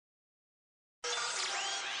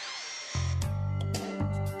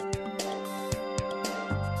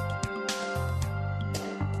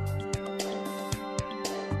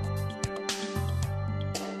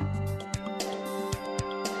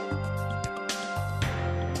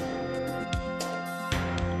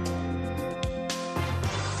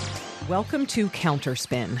Welcome to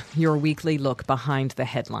Counterspin, your weekly look behind the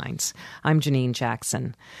headlines. I'm Janine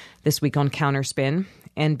Jackson. This week on Counterspin,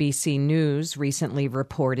 NBC News recently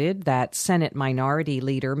reported that Senate Minority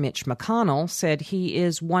Leader Mitch McConnell said he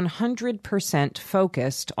is 100%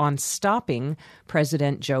 focused on stopping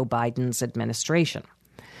President Joe Biden's administration.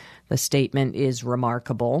 The statement is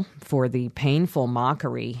remarkable for the painful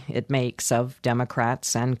mockery it makes of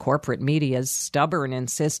Democrats and corporate media's stubborn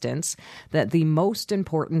insistence that the most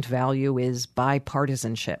important value is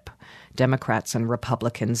bipartisanship, Democrats and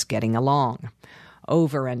Republicans getting along,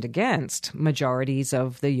 over and against majorities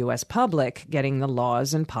of the U.S. public getting the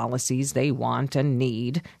laws and policies they want and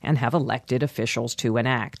need and have elected officials to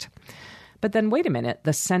enact. But then wait a minute,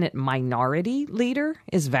 the Senate Minority Leader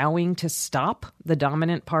is vowing to stop the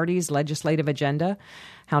dominant party's legislative agenda?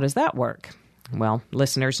 How does that work? Well,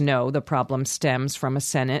 listeners know the problem stems from a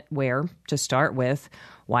Senate where, to start with,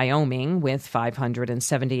 Wyoming, with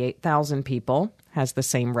 578,000 people, has the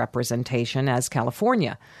same representation as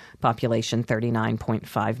California, population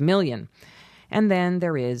 39.5 million. And then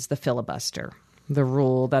there is the filibuster, the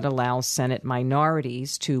rule that allows Senate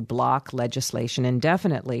minorities to block legislation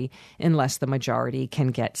indefinitely unless the majority can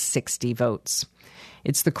get 60 votes.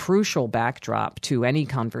 It's the crucial backdrop to any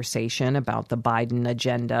conversation about the Biden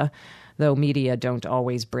agenda, though media don't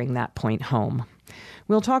always bring that point home.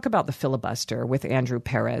 We'll talk about the filibuster with Andrew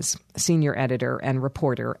Perez, senior editor and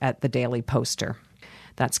reporter at The Daily Poster.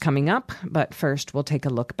 That's coming up, but first we'll take a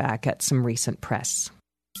look back at some recent press.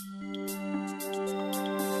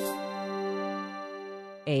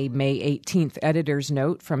 A May 18th editor's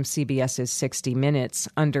note from CBS's 60 Minutes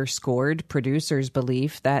underscored producers'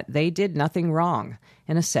 belief that they did nothing wrong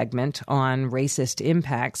in a segment on racist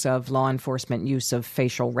impacts of law enforcement use of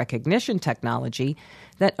facial recognition technology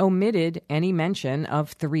that omitted any mention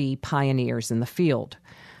of three pioneers in the field: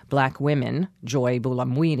 Black women, Joy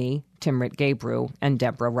Buolamwini, Timrit Gebru, and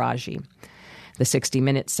Deborah Raji. The 60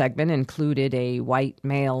 Minutes segment included a white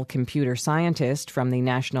male computer scientist from the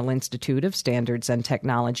National Institute of Standards and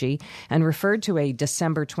Technology and referred to a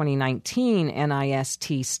December 2019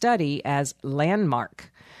 NIST study as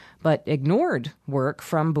landmark, but ignored work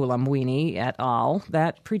from Buolamwini et al.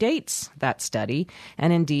 That predates that study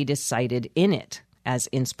and indeed is cited in it as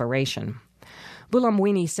inspiration.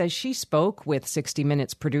 Buolamwini says she spoke with 60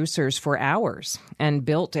 Minutes producers for hours and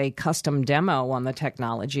built a custom demo on the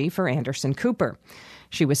technology for Anderson Cooper.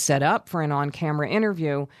 She was set up for an on-camera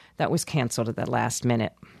interview that was canceled at the last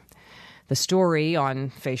minute. The story on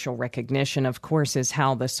facial recognition, of course, is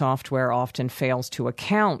how the software often fails to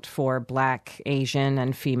account for Black, Asian,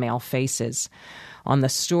 and female faces. On the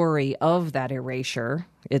story of that erasure,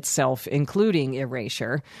 itself including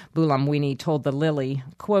erasure, Buolamwini told the Lily,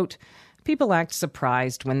 quote, "People act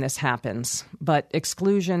surprised when this happens, but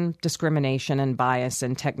exclusion, discrimination, and bias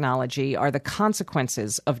in technology are the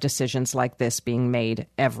consequences of decisions like this being made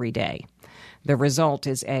every day. The result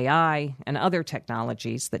is AI and other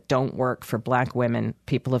technologies that don't work for Black women,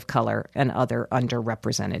 people of color, and other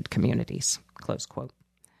underrepresented communities." Close quote.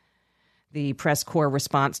 The press corps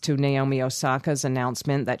response to Naomi Osaka's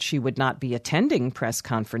announcement that she would not be attending press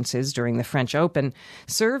conferences during the French Open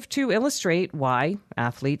served to illustrate why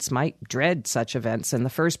athletes might dread such events in the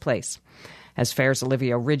first place. As Fair's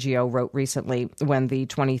Olivia Riggio wrote recently, when the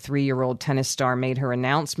 23-year-old tennis star made her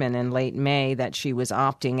announcement in late May that she was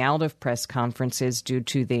opting out of press conferences due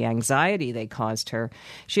to the anxiety they caused her,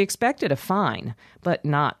 she expected a fine, but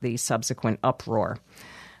not the subsequent uproar.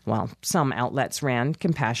 While some outlets ran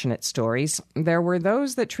compassionate stories, there were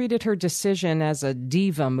those that treated her decision as a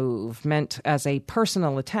diva move meant as a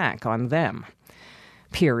personal attack on them.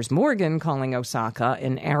 Piers Morgan calling Osaka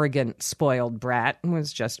an arrogant, spoiled brat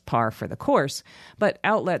was just par for the course, but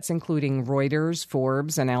outlets including Reuters,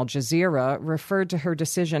 Forbes, and Al Jazeera referred to her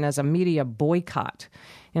decision as a media boycott,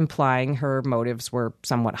 implying her motives were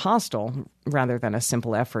somewhat hostile rather than a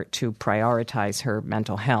simple effort to prioritize her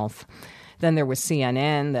mental health. Then there was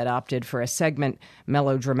CNN that opted for a segment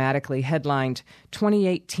melodramatically headlined,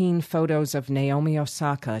 "2018 Photos of Naomi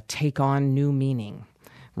Osaka Take on New Meaning,"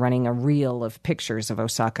 running a reel of pictures of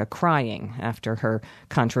Osaka crying after her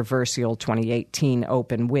controversial 2018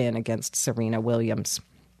 Open win against Serena Williams.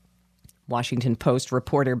 Washington Post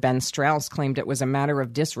reporter Ben Strauss claimed it was a matter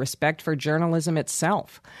of disrespect for journalism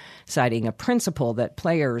itself, citing a principle that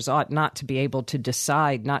players ought not to be able to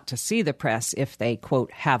decide not to see the press if they,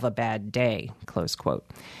 quote, have a bad day, close quote.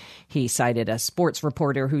 He cited a sports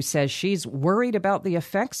reporter who says she's worried about the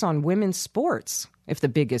effects on women's sports if the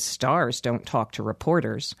biggest stars don't talk to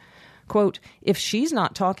reporters. Quote, "If she's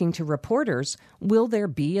not talking to reporters, will there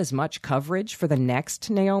be as much coverage for the next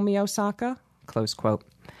Naomi Osaka?" Close quote.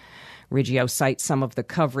 Riggio cites some of the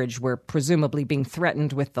coverage we're presumably being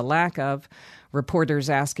threatened with the lack of. Reporters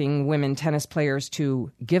asking women tennis players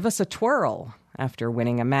to give us a twirl after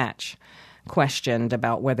winning a match. Questioned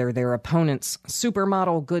about whether their opponent's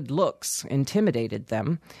supermodel good looks intimidated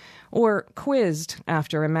them. Or quizzed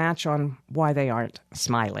after a match on why they aren't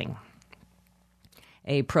smiling.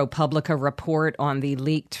 A ProPublica report on the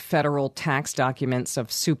leaked federal tax documents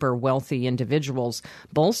of super wealthy individuals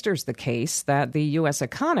bolsters the case that the U.S.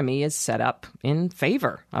 economy is set up in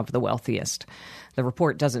favor of the wealthiest. The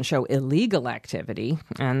report doesn't show illegal activity,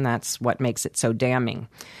 and that's what makes it so damning.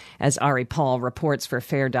 As Ari Paul reports for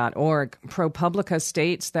Fair.org, ProPublica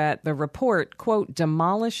states that the report, quote,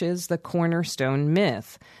 demolishes the cornerstone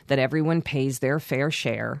myth that everyone pays their fair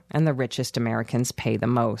share and the richest Americans pay the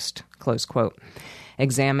most, close quote.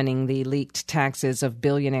 Examining the leaked taxes of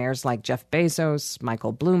billionaires like Jeff Bezos,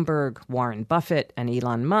 Michael Bloomberg, Warren Buffett, and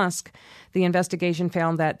Elon Musk, the investigation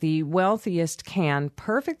found that the wealthiest can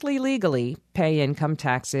perfectly legally pay income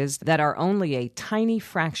taxes that are only a tiny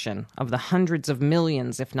fraction of the hundreds of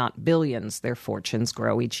millions, if not billions, their fortunes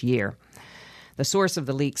grow each year. The source of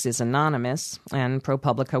the leaks is anonymous, and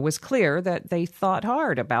ProPublica was clear that they thought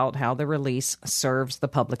hard about how the release serves the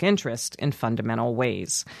public interest in fundamental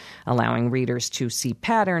ways, allowing readers to see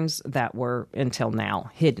patterns that were, until now,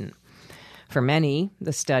 hidden. For many,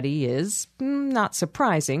 the study is not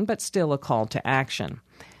surprising, but still a call to action.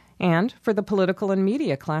 And for the political and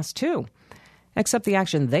media class, too. Except the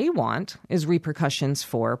action they want is repercussions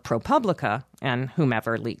for ProPublica and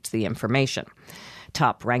whomever leaked the information.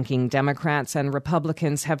 Top-ranking Democrats and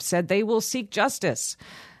Republicans have said they will seek justice,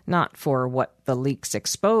 not for what the leaks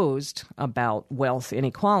exposed about wealth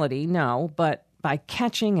inequality, no, but by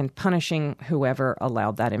catching and punishing whoever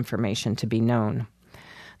allowed that information to be known.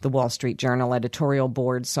 The Wall Street Journal editorial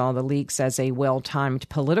board saw the leaks as a well-timed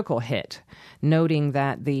political hit, noting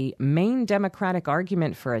that the main Democratic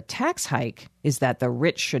argument for a tax hike is that the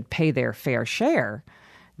rich should pay their fair share.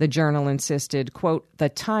 The Journal insisted, quote, the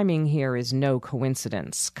timing here is no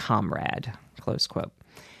coincidence, comrade, close quote.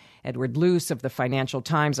 Edward Luce of the Financial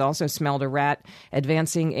Times also smelled a rat,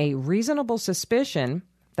 advancing a reasonable suspicion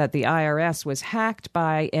that the IRS was hacked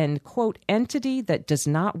by an, quote, entity that does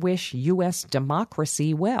not wish U.S.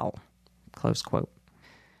 democracy well, close quote.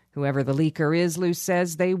 Whoever the leaker is, Luce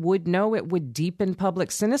says they would know it would deepen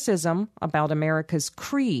public cynicism about America's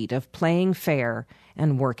creed of playing fair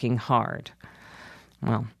and working hard.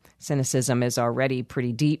 Well, cynicism is already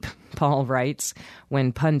pretty deep, Paul writes,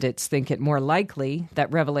 when pundits think it more likely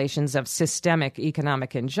that revelations of systemic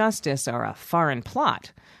economic injustice are a foreign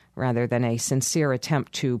plot rather than a sincere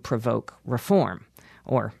attempt to provoke reform,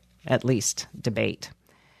 or at least debate.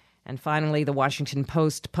 And finally, the Washington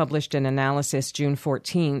Post published an analysis June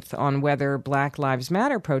 14th on whether Black Lives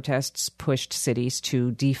Matter protests pushed cities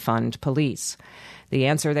to defund police. The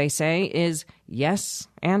answer, they say, is yes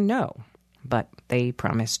and no. But they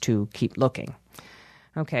promise to keep looking.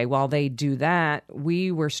 Okay, while they do that,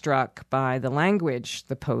 we were struck by the language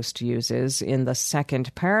the Post uses in the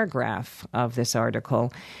second paragraph of this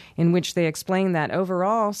article, in which they explain that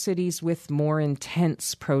overall, cities with more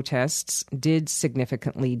intense protests did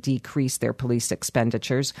significantly decrease their police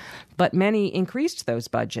expenditures, but many increased those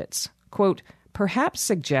budgets, quote, perhaps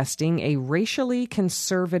suggesting a racially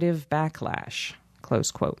conservative backlash,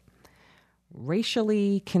 close quote.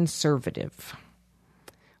 Racially conservative.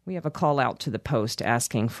 We have a call out to the Post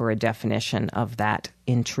asking for a definition of that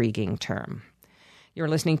intriguing term. You're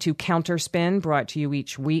listening to Counterspin, brought to you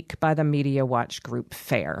each week by the Media Watch Group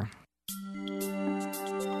FAIR.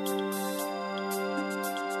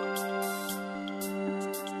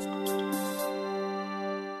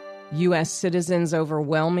 U.S. citizens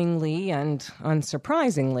overwhelmingly and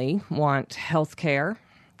unsurprisingly want health care,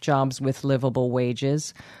 jobs with livable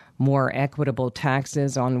wages, more equitable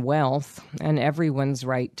taxes on wealth, and everyone's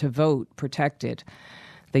right to vote protected.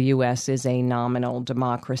 The U.S. is a nominal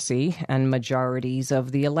democracy, and majorities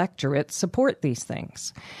of the electorate support these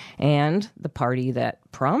things. And the party that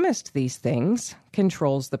promised these things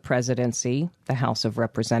controls the presidency, the House of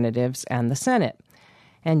Representatives, and the Senate.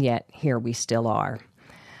 And yet, here we still are.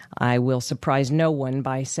 I will surprise no one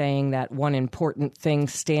by saying that one important thing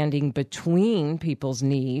standing between people's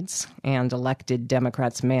needs and elected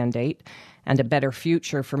Democrats' mandate and a better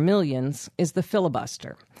future for millions is the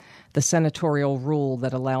filibuster, the senatorial rule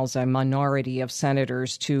that allows a minority of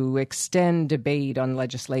senators to extend debate on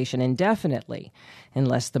legislation indefinitely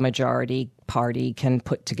unless the majority party can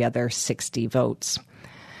put together 60 votes.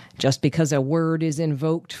 Just because a word is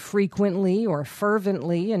invoked frequently or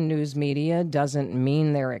fervently in news media doesn't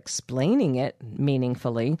mean they're explaining it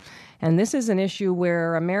meaningfully. And this is an issue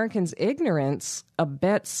where Americans' ignorance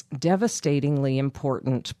abets devastatingly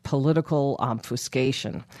important political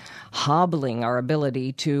obfuscation, hobbling our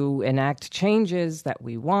ability to enact changes that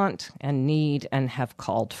we want and need and have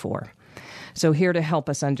called for. So here to help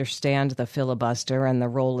us understand the filibuster and the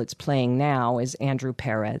role it's playing now is Andrew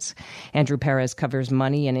Perez. Andrew Perez covers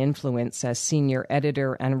money and influence as senior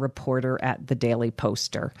editor and reporter at The Daily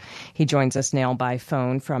Poster. He joins us now by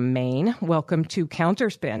phone from Maine. Welcome to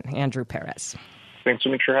Counterspin, Andrew Perez. Thanks so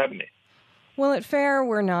much for having me. Well, at FAIR,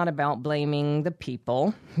 we're not about blaming the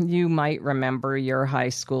people. You might remember your high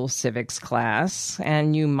school civics class,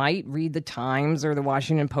 and you might read the Times or the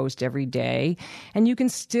Washington Post every day, and you can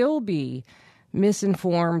still be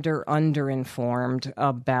misinformed or underinformed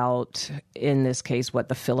about, in this case, what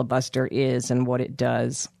the filibuster is and what it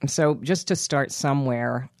does. So just to start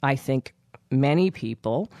somewhere, I think many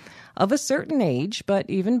people of a certain age, but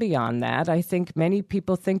even beyond that, I think many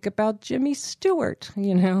people think about Jimmy Stewart,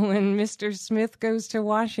 when Mr. Smith goes to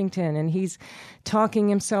Washington and he's talking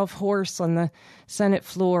himself hoarse on the Senate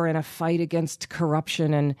floor in a fight against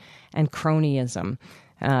corruption and cronyism.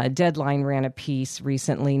 Deadline ran a piece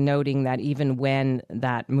recently noting that even when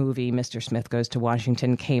that movie, Mr. Smith Goes to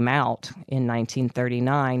Washington, came out in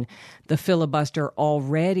 1939, the filibuster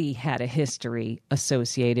already had a history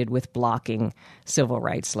associated with blocking civil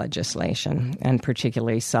rights legislation, and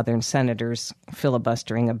particularly Southern senators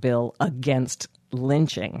filibustering a bill against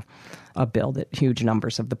lynching, a bill that huge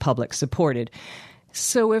numbers of the public supported.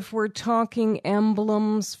 So if we're talking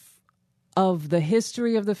emblems of the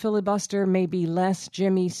history of the filibuster, maybe less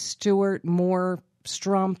Jimmy Stewart, more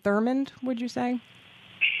Strom Thurmond, would you say?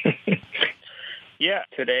 Yeah,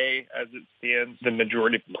 today, as it stands, the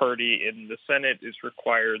majority party in the Senate is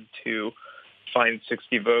required to find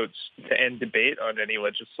 60 votes to end debate on any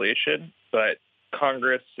legislation, but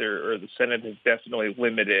Congress or the Senate has definitely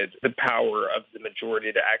limited the power of the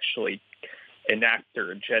majority to actually enact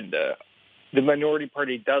their agenda. The minority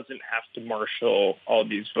party doesn't have to marshal all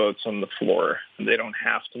these votes on the floor. They don't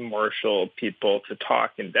have to marshal people to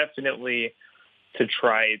talk indefinitely to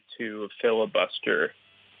try to filibuster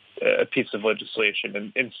a piece of legislation.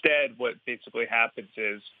 And instead, what basically happens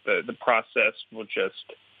is the process will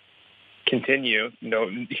just continue.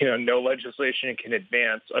 No legislation can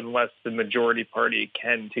advance unless the majority party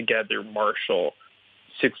can together marshal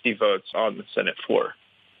 60 votes on the Senate floor.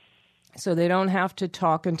 So they don't have to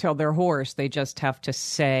talk until they're hoarse. They just have to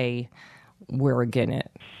say, we're against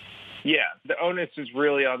it. Yeah, the onus is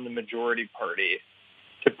really on the majority party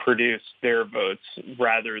to produce their votes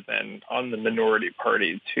rather than on the minority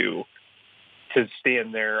party to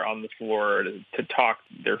stand there on the floor to talk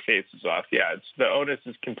their faces off. Yeah, the onus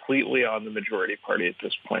is completely on the majority party at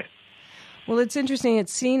this point. Well, it's interesting.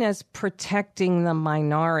 It's seen as protecting the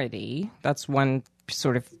minority. That's one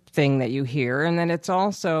sort of thing that you hear. And then it's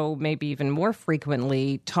also maybe even more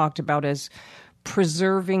frequently talked about as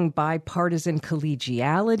preserving bipartisan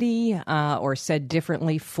collegiality, or said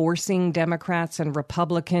differently, forcing Democrats and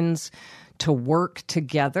Republicans to work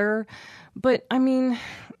together. But I mean,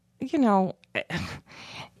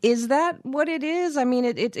 is that what it is? I mean,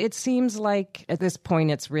 it seems like at this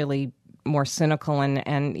point it's really more cynical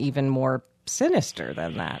and even more sinister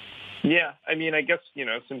than that. Yeah, I mean, I guess,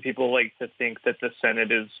 some people like to think that the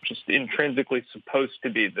Senate is just intrinsically supposed to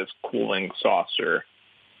be this cooling saucer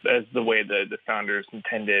as the way the founders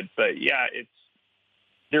intended. But yeah,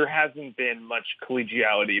 there hasn't been much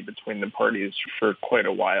collegiality between the parties for quite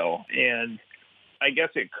a while. And I guess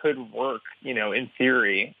it could work, in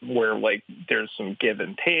theory, where there's some give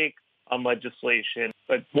and take on legislation.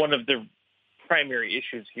 But one of the primary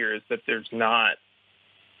issues here is that there's not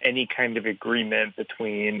any kind of agreement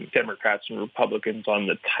between Democrats and Republicans on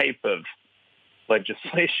the type of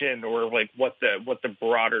legislation or what the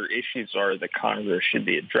broader issues are that Congress should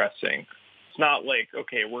be addressing. It's not like,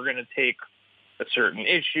 okay, we're going to take a certain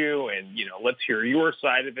issue and, let's hear your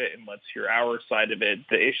side of it and let's hear our side of it.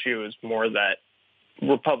 The issue is more that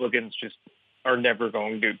Republicans just are never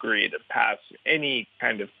going to agree to pass any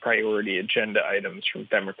kind of priority agenda items from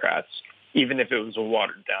Democrats, even if it was a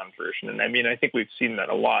watered-down version. And I mean, I think we've seen that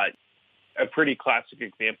a lot. A pretty classic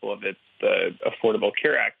example of it's the Affordable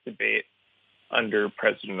Care Act debate under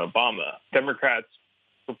President Obama. Democrats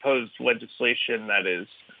proposed legislation that is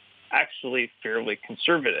actually fairly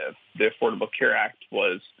conservative. The Affordable Care Act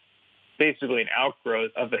was basically an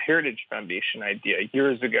outgrowth of a Heritage Foundation idea.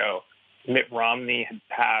 Years ago, Mitt Romney had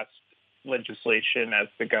passed legislation as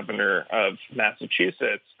the governor of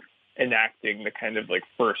Massachusetts, enacting the kind of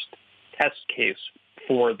first test case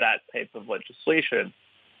for that type of legislation.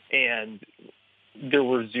 And there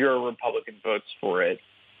were 0 Republican votes for it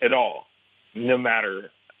at all, no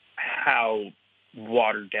matter how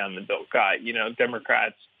watered down the bill got.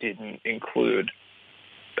 Democrats didn't include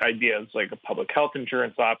ideas like a public health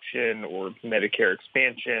insurance option or Medicare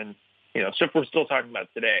expansion, stuff we're still talking about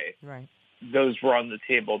today. Right. Those were on the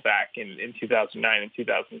table back in 2009 and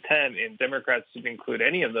 2010, and Democrats didn't include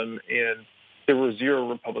any of them, and there were 0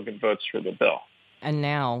 Republican votes for the bill. And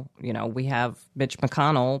now, we have Mitch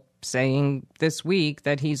McConnell saying this week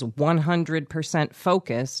that he's 100%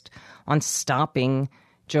 focused on stopping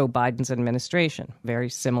Joe Biden's administration, very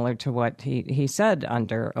similar to what he said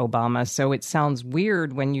under Obama. So it sounds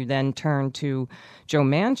weird when you then turn to Joe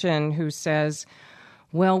Manchin, who says,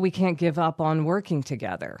 well, we can't give up on working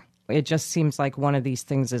together. It just seems like one of these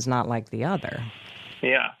things is not like the other.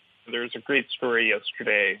 Yeah. There's a great story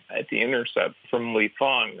yesterday at The Intercept from Lee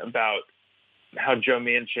Fong about how Joe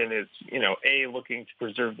Manchin is, looking to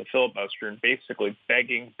preserve the filibuster and basically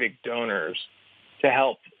begging big donors to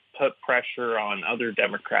help put pressure on other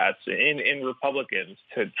Democrats and Republicans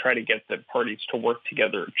to try to get the parties to work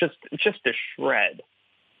together just a shred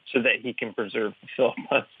so that he can preserve the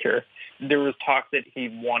filibuster. There was talk that he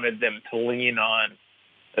wanted them to lean on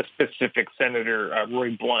a specific Senator,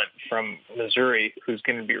 Roy Blunt from Missouri, who's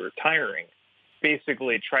going to be retiring,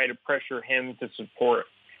 basically try to pressure him to support,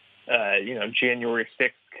 January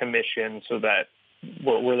 6th commission so that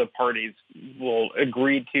where the parties will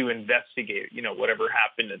agree to investigate, whatever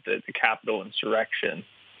happened at the Capitol insurrection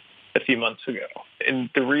a few months ago. And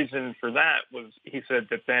the reason for that was he said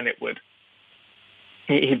that then it would,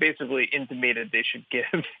 he basically intimated they should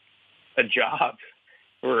give a job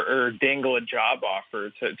or dangle a job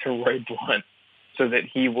offer to Roy Blunt so that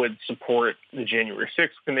he would support the January 6th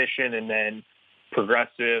commission, and then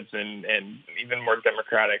progressives and even more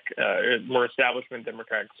Democratic, more establishment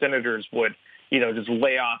Democratic senators would, just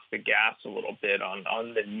lay off the gas a little bit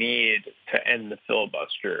on the need to end the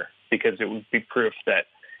filibuster, because it would be proof that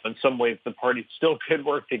in some ways the parties still could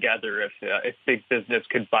work together if big business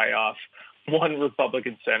could buy off one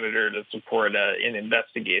Republican senator to support an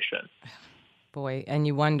investigation. Boy, and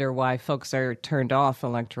you wonder why folks are turned off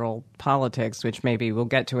electoral politics, which maybe we'll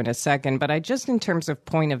get to in a second. But in terms of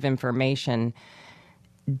point of information,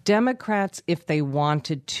 Democrats, if they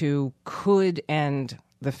wanted to, could end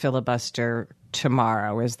the filibuster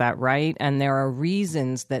tomorrow. Is that right? And there are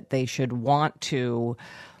reasons that they should want to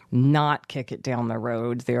not kick it down the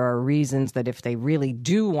road. There are reasons that if they really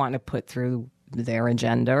do want to put through their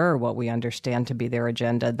agenda, or what we understand to be their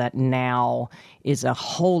agenda, that now is a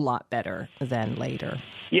whole lot better than later.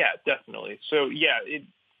 Yeah, definitely. So,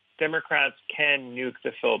 Democrats can nuke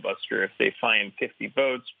the filibuster if they find 50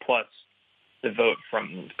 votes plus the vote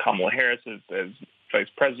from Kamala Harris as vice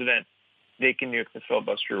president. They can nuke the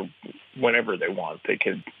filibuster whenever they want. They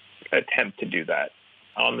could attempt to do that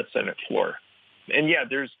on the Senate floor. And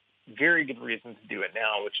there's very good reason to do it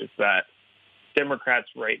now, which is that Democrats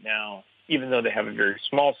right now, even though they have a very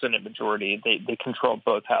small Senate majority, they control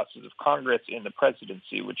both houses of Congress and the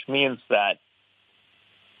presidency, which means that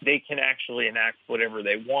they can actually enact whatever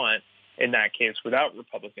they want in that case without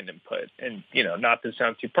Republican input. And, not to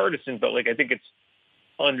sound too partisan, but I think it's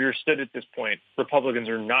understood at this point, Republicans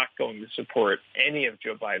are not going to support any of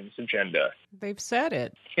Joe Biden's agenda. They've said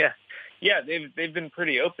it. Yeah, they've been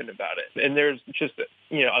pretty open about it. And there's just,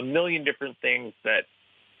 a million different things that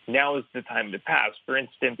now is the time to pass. For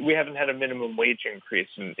instance, we haven't had a minimum wage increase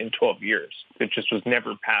in 12 years. It just was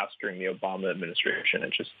never passed during the Obama administration.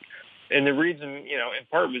 And the reason, in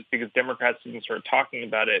part was because Democrats didn't start talking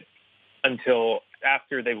about it until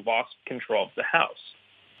after they lost control of the House.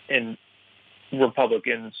 And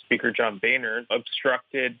Republican Speaker John Boehner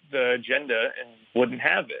obstructed the agenda and wouldn't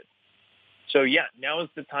have it. So, now is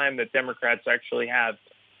the time that Democrats actually have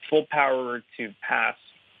full power to pass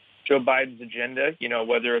Joe Biden's agenda,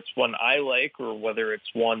 whether it's one I like or whether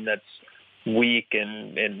it's one that's weak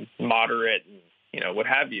and moderate and, what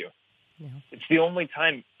have you. Yeah. It's the only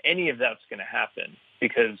time any of that's going to happen,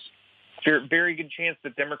 because there's a very good chance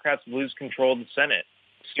that Democrats lose control of the Senate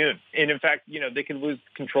soon. And in fact, they could lose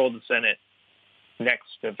control of the Senate next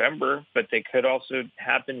November, but they could also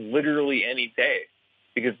happen literally any day,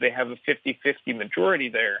 because they have a 50-50 majority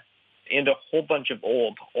there and a whole bunch of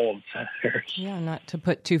old senators. Yeah, not to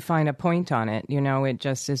put too fine a point on it. It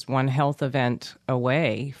just is one health event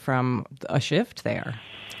away from a shift there.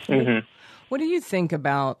 Mm-hmm. What do you think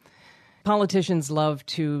about politicians love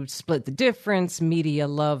to split the difference? Media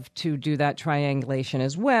love to do that triangulation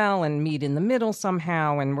as well and meet in the middle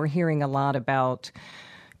somehow. And we're hearing a lot about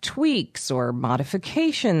tweaks or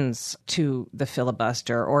modifications to the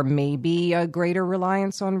filibuster, or maybe a greater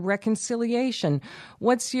reliance on reconciliation.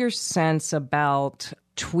 What's your sense about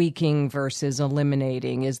tweaking versus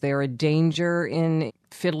eliminating? Is there a danger in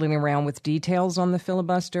fiddling around with details on the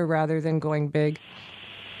filibuster rather than going big?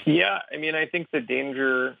 Yeah, I mean, I think the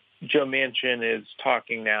danger, Joe Manchin is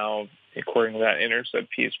talking now, according to that Intercept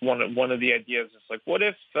piece, one of the ideas is like, what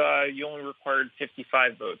if you only required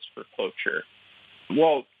 55 votes for cloture?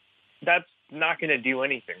 Well, that's not going to do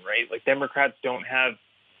anything, right? Like, Democrats don't have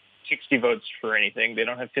 60 votes for anything. They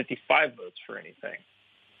don't have 55 votes for anything.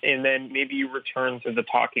 And then maybe you return to the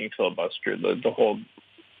talking filibuster, the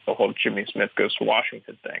whole Jimmy Smith goes to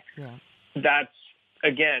Washington thing. Yeah. That's,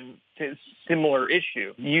 again, a similar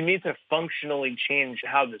issue. You need to functionally change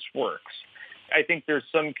how this works. I think there's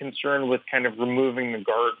some concern with kind of removing the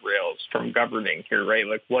guardrails from governing here, right?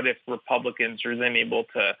 Like, what if Republicans are then able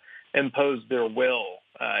to impose their will,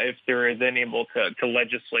 if they're then able to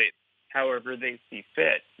legislate however they see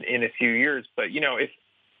fit in a few years? But, you know,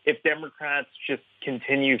 if Democrats just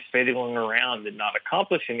continue fiddling around and not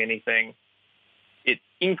accomplishing anything, it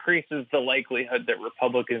increases the likelihood that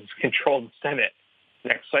Republicans control the Senate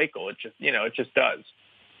next cycle. It just does.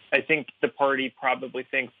 I think the party probably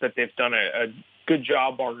thinks that they've done a good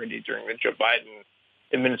job already during the Joe Biden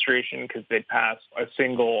administration because they passed a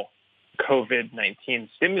single COVID-19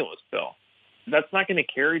 stimulus bill. That's not going to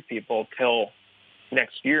carry people till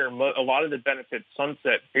next year. A lot of the benefits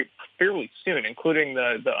sunset fairly soon, including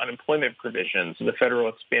the unemployment provisions, the federal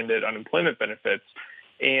expanded unemployment benefits.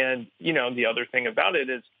 And, you know, the other thing about it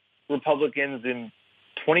is Republicans in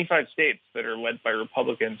 25 states that are led by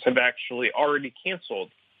Republicans have actually already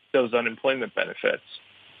canceled those unemployment benefits.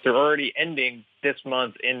 They're already ending this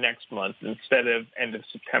month and next month instead of end of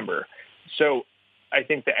September. So I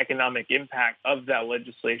think the economic impact of that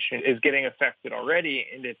legislation is getting affected already,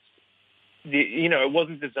 and it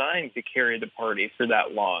wasn't designed to carry the party for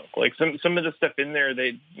that long. Like some of the stuff in there,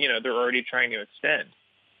 they're already trying to extend.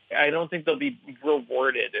 I don't think they'll be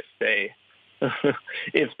rewarded if they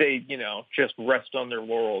just rest on their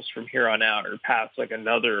laurels from here on out or pass like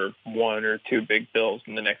another one or two big bills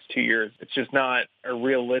in the next 2 years. It's just not a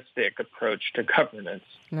realistic approach to governance.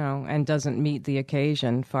 No, and doesn't meet the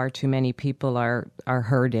occasion. Far too many people are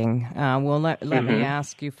hurting. Let me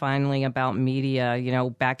ask you finally about media. You know,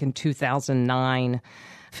 back in 2009,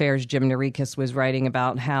 FAIR's Jim Narikis was writing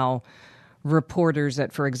about how reporters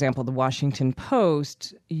at, for example, the Washington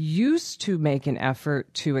Post used to make an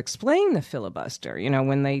effort to explain the filibuster. You know,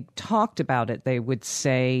 when they talked about it, they would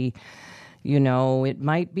say, you know, it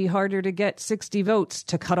might be harder to get 60 votes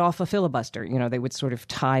to cut off a filibuster. You know, they would sort of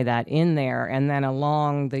tie that in there. And then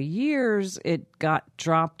along the years, it got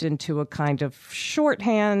dropped into a kind of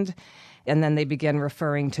shorthand. And then they began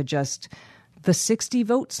referring to just the 60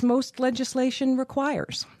 votes most legislation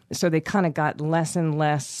requires. So they kind of got less and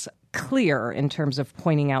less clear in terms of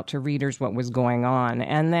pointing out to readers what was going on.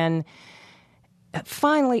 And then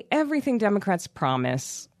finally, everything Democrats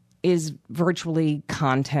promise is virtually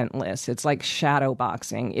contentless. It's like shadow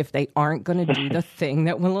boxing if they aren't going to do the thing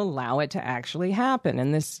that will allow it to actually happen.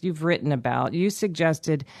 And this you've written about. You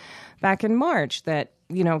suggested back in March that,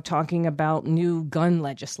 you know, talking about new gun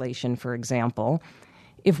legislation, for example,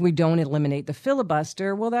 if we don't eliminate the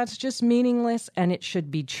filibuster, well, that's just meaningless and it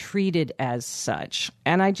should be treated as such.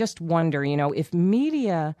 And I just wonder, you know, if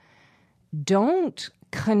media don't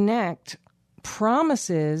connect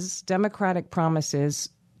promises, democratic promises,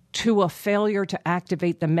 to a failure to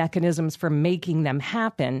activate the mechanisms for making them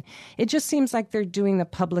happen, it just seems like they're doing the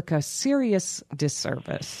public a serious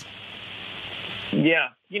disservice. Yeah,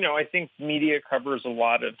 you know, I think media covers a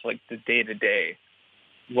lot of like the day-to-day,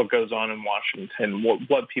 what goes on in Washington,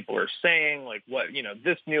 what people are saying, like what, you know,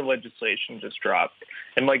 this new legislation just dropped.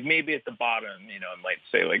 And like maybe at the bottom, you know, it might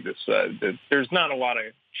say like this, there's not a lot of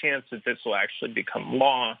chance that this will actually become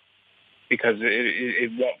law because it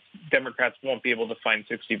won't, Democrats won't be able to find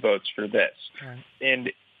 60 votes for this. Right. And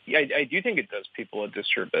I do think it does people a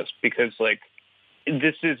disservice because like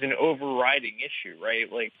this is an overriding issue, right?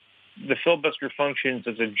 Like the filibuster functions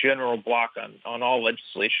as a general block on all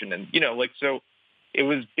legislation. And, you know, like, so it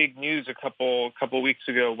was big news a couple weeks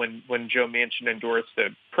ago when Joe Manchin endorsed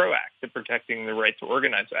the PRO Act, the Protecting the Right to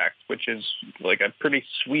Organize Act, which is like a pretty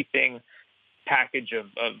sweeping package of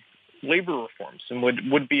labor reforms and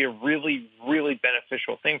would be a really, really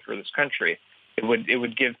beneficial thing for this country. It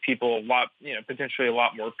would give people a lot, you know, potentially a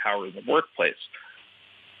lot more power in the workplace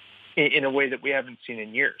in a way that we haven't seen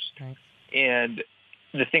in years. Right. And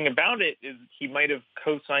the thing about it is he might have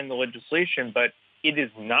co-signed the legislation, but it is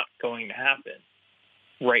not going to happen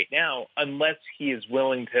right now unless he is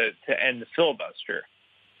willing to end the filibuster.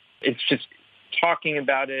 It's just talking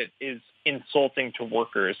about it is insulting to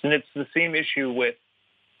workers. And it's the same issue with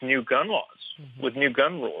new gun laws, with new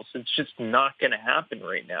gun rules. It's just not going to happen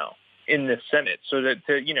right now in the Senate. So that,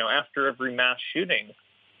 after every mass shooting,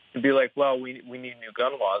 to be like, well, we need new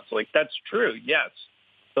gun laws. Like, that's true, yes.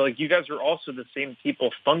 But, like, you guys are also the same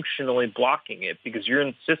people functionally blocking it because you're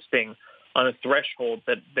insisting on a threshold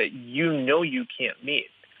that you can't meet.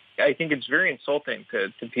 I think it's very insulting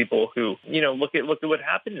to people who, look at what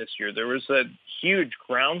happened this year. There was a huge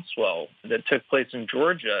groundswell that took place in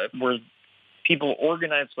Georgia where people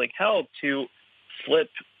organized like hell to flip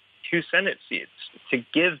 2 Senate seats to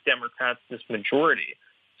give Democrats this majority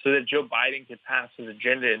so that Joe Biden could pass his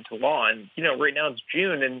agenda into law. And, right now it's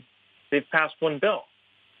June and they've passed one bill.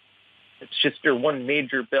 It's just one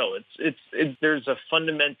major bill. There's a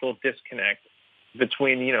fundamental disconnect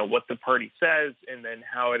between, what the party says and then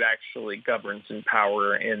how it actually governs in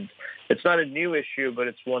power. And it's not a new issue, but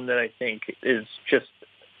it's one that I think is just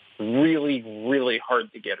really, really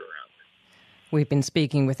hard to get around. We've been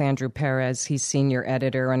speaking with Andrew Perez. He's senior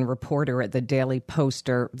editor and reporter at the Daily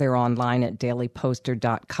Poster. They're online at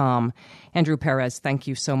dailyposter.com. Andrew Perez, thank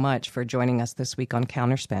you so much for joining us this week on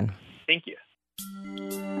Counterspin. Thank you.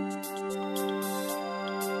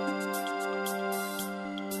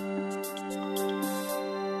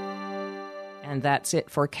 And that's it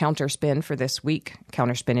for Counterspin for this week.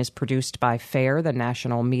 Counterspin is produced by FAIR, the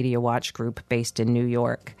National Media Watch Group based in New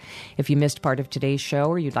York. If you missed part of today's show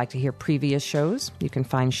or you'd like to hear previous shows, you can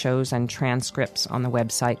find shows and transcripts on the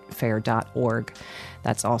website fair.org.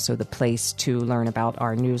 That's also the place to learn about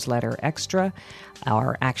our newsletter Extra,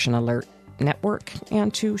 our Action Alert network,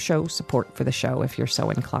 and to show support for the show if you're so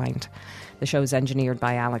inclined. The show is engineered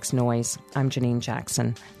by Alex Noyes. I'm Janine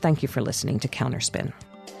Jackson. Thank you for listening to Counterspin.